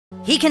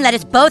He can let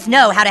us both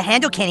know how to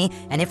handle Kenny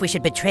and if we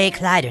should betray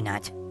Clyde or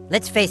not.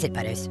 Let's face it,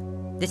 Butters.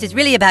 This is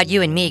really about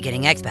you and me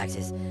getting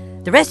Xboxes.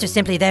 The rest are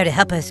simply there to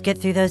help us get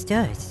through those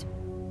doors.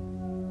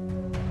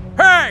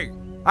 Hey!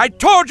 I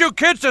told you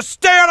kids to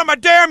stay out of my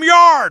damn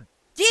yard!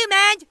 Do you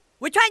mind?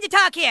 We're trying to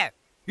talk here.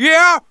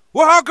 Yeah?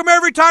 Well, how come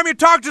every time you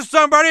talk to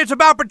somebody, it's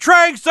about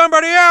betraying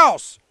somebody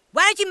else?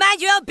 Why don't you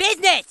mind your own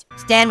business?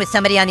 Stand with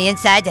somebody on the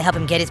inside to help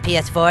him get his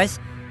PS4s?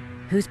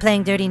 Who's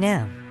playing dirty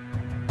now?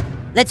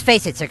 Let's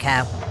face it, Sir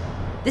Cow.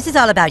 This is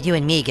all about you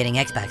and me getting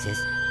Xboxes.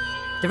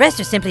 The rest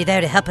are simply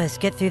there to help us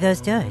get through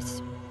those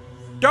doors.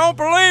 Don't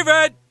believe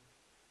it!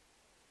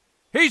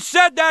 He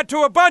said that to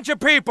a bunch of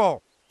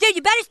people! Dude,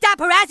 you better stop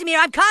harassing me or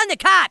I'm calling the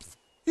cops!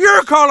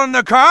 You're calling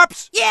the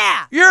cops?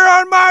 Yeah! You're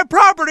on my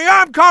property!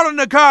 I'm calling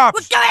the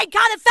cops! Well, go ahead and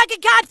call the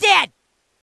fucking cops then!